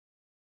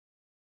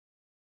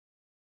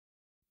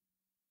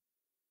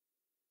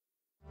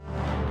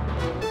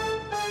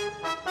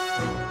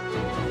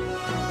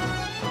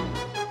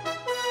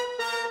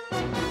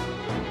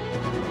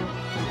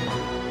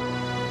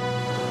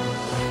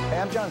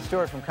I'm Jon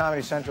Stewart from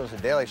Comedy Central's The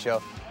Daily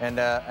Show, and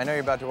I know you're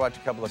about to watch a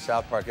couple of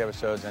South Park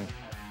episodes, and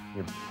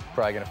you're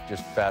probably going to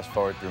just fast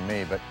forward through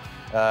me, but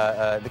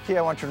the key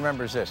I want you to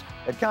remember is this.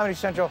 At Comedy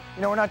Central,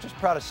 you know, we're not just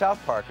proud of South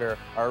Park or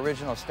our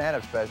original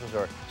stand-up specials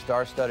or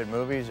star-studded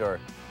movies or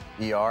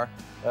ER.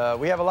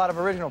 We have a lot of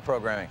original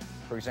programming.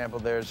 For example,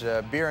 there's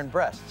Beer and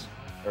Breasts,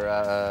 or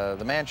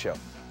The Man Show,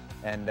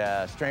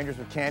 and Strangers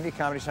with Candy,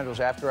 Comedy Central's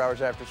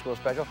after-hours, after-school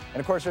special.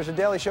 And, of course, there's a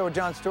Daily Show with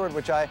Jon Stewart,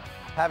 which I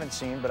haven't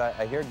seen, but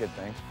I hear good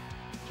things.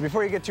 So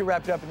before you get too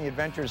wrapped up in the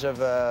adventures of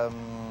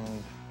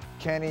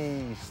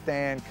Kenny,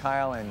 Stan,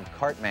 Kyle, and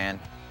Cartman,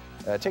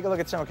 take a look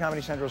at some of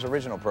Comedy Central's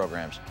original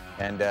programs,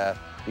 and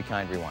be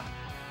kind, rewind.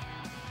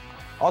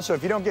 Also,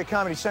 if you don't get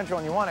Comedy Central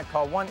and you want it,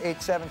 call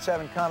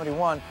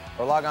 1-877-COMEDY-1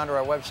 or log on to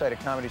our website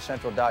at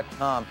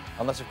ComedyCentral.com.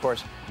 Unless, of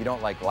course, you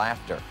don't like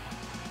laughter,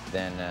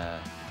 then,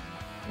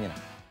 you know.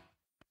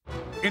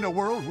 In a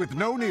world with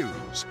no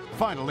news,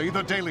 finally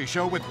The Daily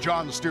Show with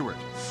Jon Stewart.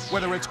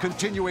 Whether it's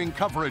continuing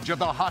coverage of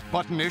the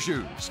hot-button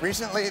issues.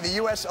 Recently, the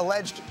U.S.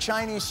 alleged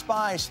Chinese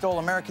spies stole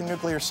American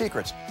nuclear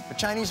secrets, but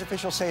Chinese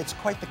officials say it's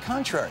quite the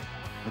contrary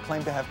and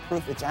claim to have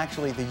proof it's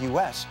actually the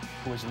U.S.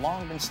 who has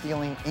long been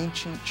stealing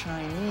ancient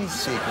Chinese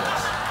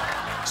secrets.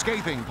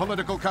 Scathing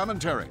political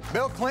commentary.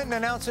 Bill Clinton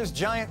announces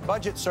giant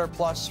budget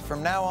surplus.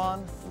 From now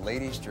on,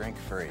 ladies drink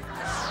free.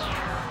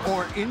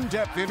 Or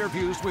in-depth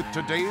interviews with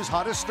today's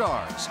hottest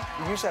stars.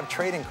 We used to have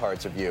trading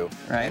cards of you,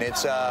 right? And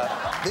it's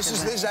this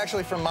is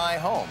actually from my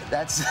home.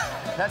 That's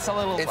a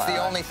little. It's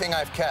the only thing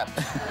I've kept.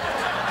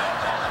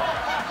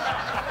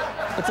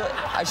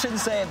 I shouldn't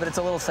say it, but it's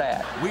a little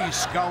sad. We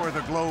scour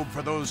the globe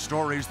for those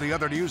stories the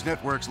other news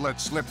networks let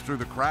slip through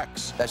the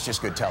cracks. That's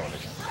just good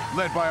television.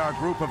 Led by our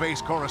group of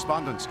ace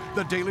correspondents,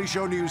 the Daily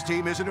Show news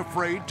team isn't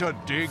afraid to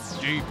dig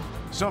deep,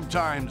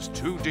 sometimes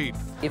too deep.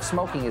 If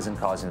smoking isn't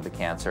causing the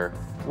cancer,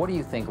 what do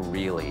you think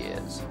really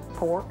is?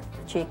 Pork,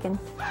 chicken,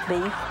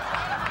 beef,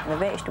 and the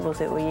vegetables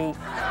that we eat.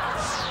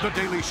 The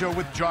Daily Show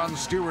with Jon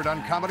Stewart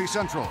on Comedy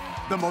Central,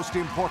 the most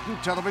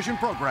important television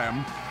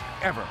program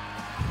ever.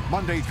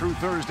 Monday through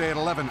Thursday at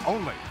 11,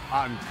 only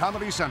on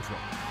Comedy Central.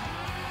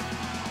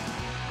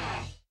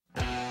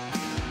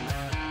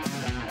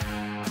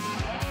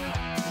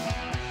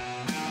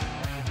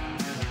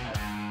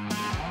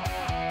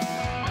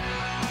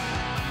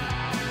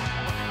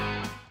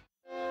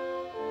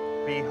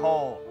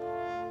 Behold,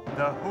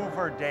 the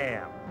Hoover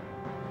Dam.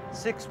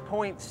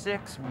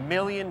 6.6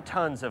 million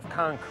tons of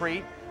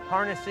concrete,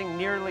 harnessing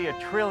nearly 1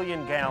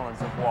 trillion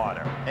gallons of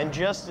water. And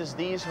just as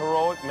these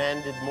heroic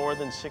men did more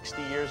than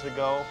 60 years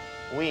ago,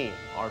 we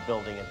are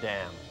building a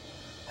dam.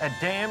 A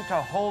dam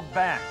to hold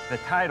back the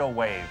tidal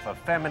wave of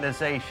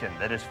feminization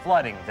that is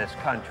flooding this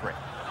country.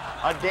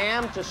 A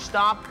dam to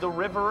stop the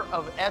river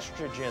of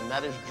estrogen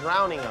that is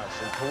drowning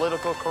us in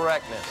political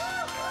correctness.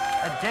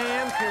 A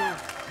dam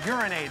to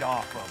urinate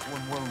off of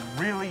when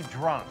we're really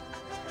drunk.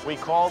 We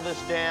call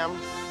this dam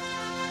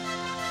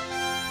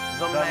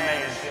The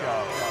Man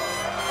Show.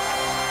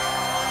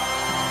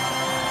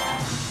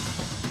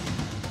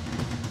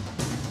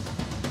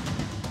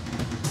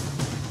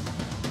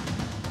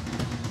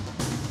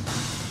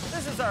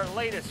 This is our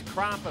latest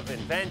crop of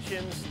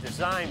inventions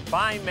designed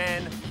by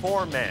men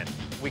for men.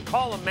 We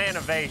them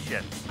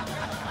Manovation.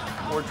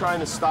 We're trying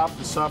to stop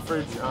the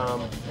suffrage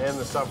and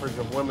the suffrage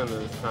of women in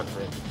this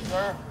country.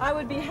 Sir? I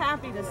would be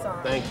happy to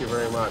sign. Thank you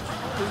very much.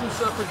 Isn't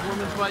suffrage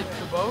women's right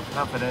to vote?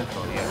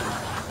 Confidential, yes.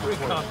 Very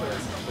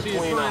confident. So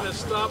you're trying to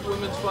stop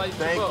women's right to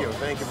vote?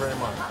 Thank you very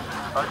much.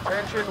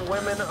 Attention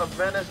women of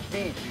Venice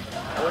Beach.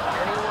 Would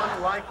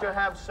anyone like to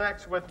have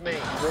sex with me?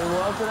 Doing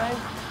well today?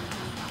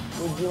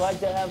 Would you like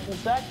to have some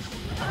sex?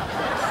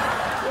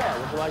 Yeah,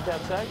 would you like to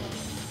have sex?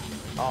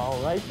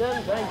 All right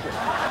then, thank you.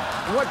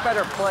 What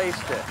better place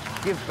to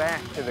give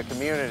back to the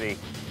community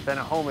than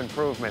a home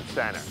improvement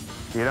center?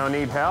 You don't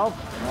need help?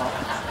 No.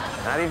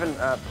 Not even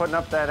putting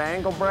up that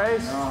angle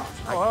brace? No.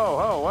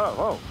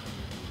 Whoa.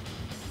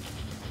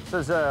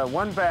 This is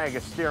one bag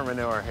of steer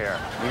manure here.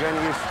 You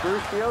gonna use screw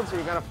shields or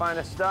you gonna find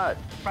a stud?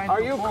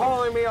 Are you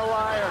calling me a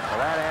liar? Well,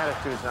 that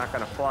attitude's not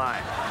gonna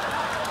fly.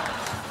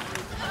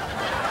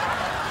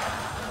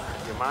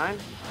 You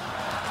mind?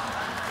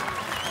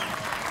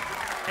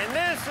 And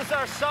this is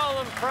our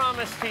solemn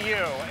promise to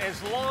you.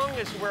 As long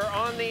as we're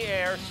on the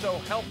air, so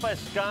help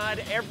us God,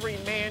 every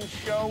man's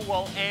show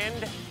will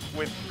end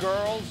with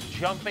girls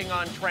jumping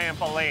on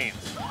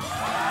trampolines.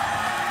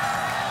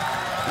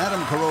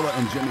 Adam Carolla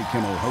and Jimmy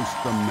Kimmel host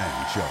The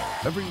Man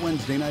Show every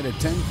Wednesday night at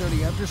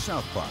 10:30 after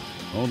South Park,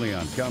 only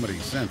on Comedy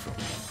Central.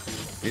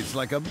 It's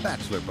like a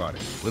bachelor party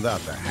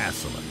without the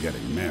hassle of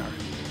getting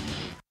married.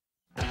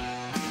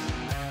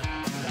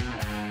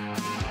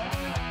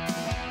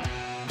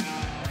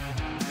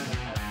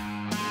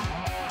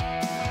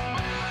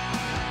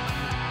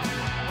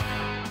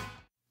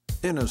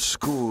 In a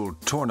school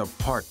torn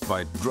apart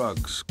by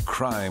drugs,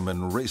 crime,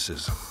 and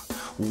racism,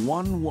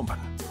 one woman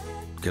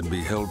can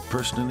be held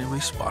personally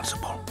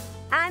responsible.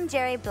 I'm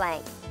Jerry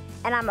Blank,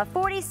 and I'm a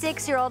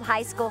 46-year-old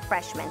high school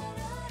freshman.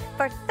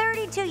 For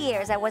 32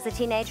 years, I was a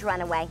teenage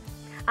runaway.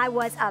 I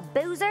was a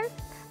boozer,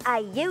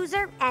 a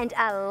user, and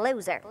a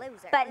loser.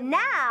 But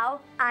now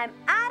I'm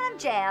out of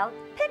jail,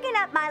 picking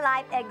up my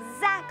life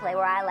exactly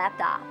where I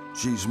left off.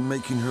 She's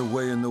making her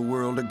way in the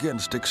world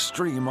against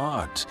extreme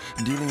odds,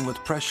 dealing with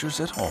pressures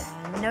at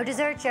home. No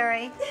dessert,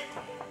 Jerry.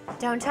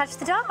 Don't touch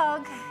the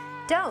dog.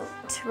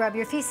 Don't rub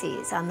your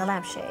feces on the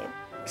lampshade.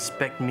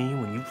 Expect me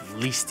when you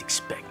least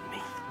expect me.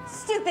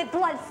 Stupid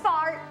blood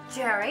fart.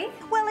 Jerry?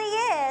 Well, he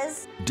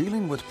is.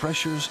 Dealing with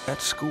pressures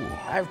at school.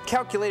 I've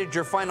calculated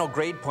your final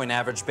grade point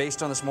average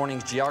based on this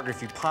morning's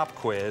geography pop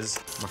quiz.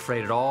 I'm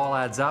afraid it all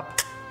adds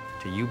up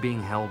to you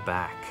being held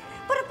back.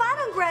 But if I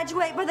don't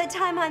graduate by the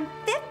time I'm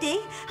 50,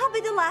 I'll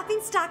be the laughing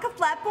stock of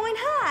Flat Point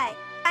High.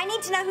 I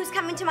need to know who's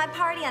coming to my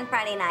party on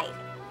Friday night.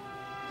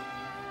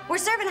 We're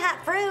serving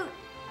hot fruit.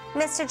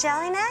 Mr.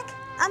 Jellyneck,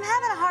 I'm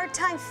having a hard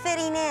time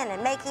fitting in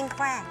and making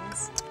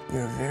friends.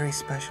 You're a very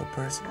special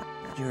person.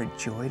 You're a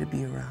joy to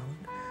be around.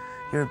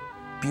 You're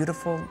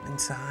beautiful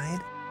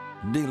inside.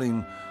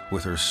 Dealing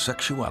with her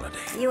sexuality.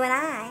 You and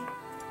I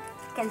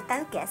can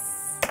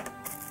focus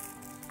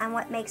on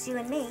what makes you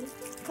and me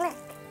click.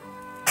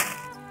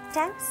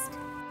 Toast?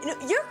 You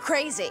know, you're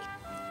crazy.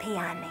 Pee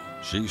on me.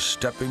 She's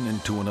stepping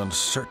into an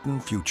uncertain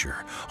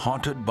future,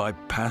 haunted by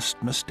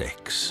past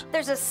mistakes.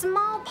 There's a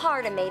small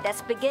part of me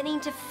that's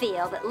beginning to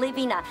feel that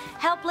leaving a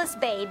helpless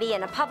baby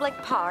in a public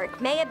park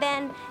may have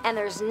been, and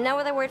there's no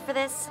other word for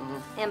this,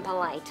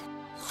 impolite.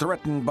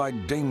 Threatened by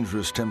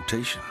dangerous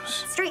temptations.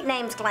 Street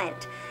name's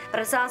Glint, but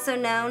it's also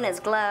known as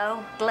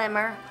Glow,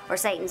 Glimmer, or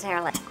Satan's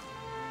hairlip.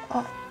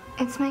 Oh,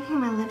 it's making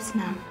my lips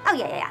numb. Oh,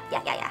 yeah.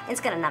 It's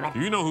gonna numb it.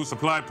 Do you know who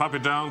supplied Poppy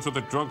Downs with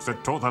the drugs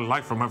that tore the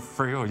life from her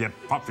frail yet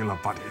popular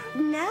body?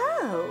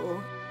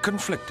 No.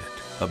 Conflicted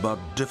about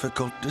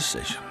difficult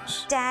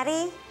decisions.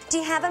 Daddy, do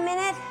you have a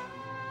minute?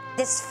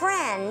 This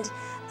friend,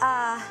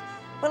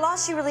 well, all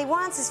she really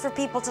wants is for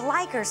people to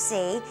like her,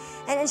 see?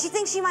 And she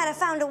thinks she might have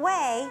found a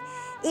way,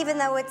 even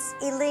though it's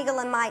illegal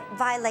and might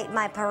violate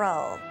my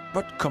parole.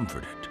 But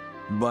comforted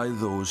by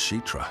those she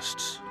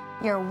trusts.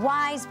 You're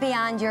wise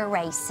beyond your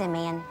race,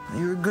 Simeon.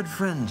 You're a good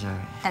friend, Jerry.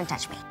 Don't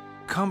touch me.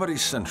 Comedy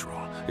Central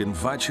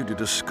invites you to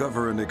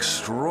discover an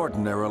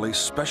extraordinarily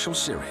special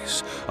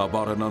series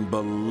about an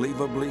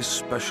unbelievably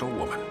special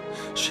woman.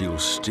 She'll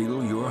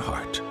steal your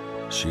heart.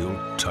 She'll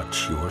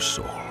touch your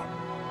soul.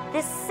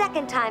 This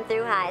second time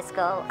through high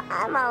school,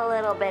 I'm a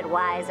little bit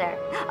wiser.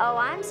 Oh,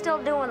 I'm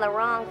still doing the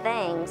wrong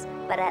things,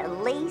 but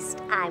at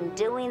least I'm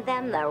doing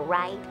them the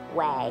right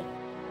way.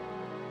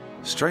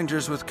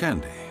 Strangers with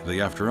Candy,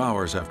 the After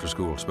Hours After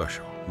School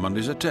special.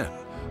 Mondays at 10,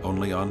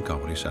 only on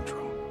Comedy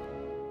Central.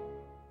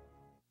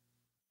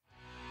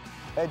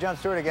 Hey, Jon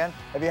Stewart again.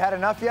 Have you had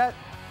enough yet?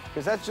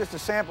 Because that's just a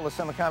sample of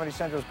some of Comedy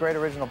Central's great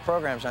original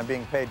programs I'm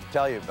being paid to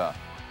tell you about.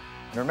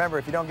 And remember,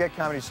 if you don't get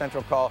Comedy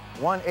Central, call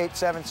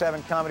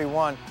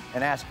 1-877-COMEDY-1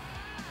 and ask,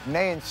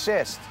 may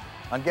insist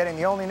on getting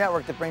the only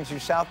network that brings you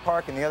South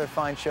Park and the other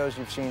fine shows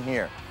you've seen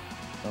here.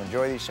 So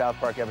enjoy these South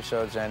Park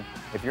episodes, and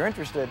if you're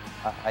interested,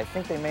 I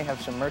think they may have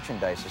some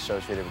merchandise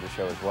associated with the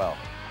show as well.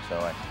 So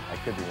I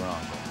could be wrong.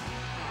 But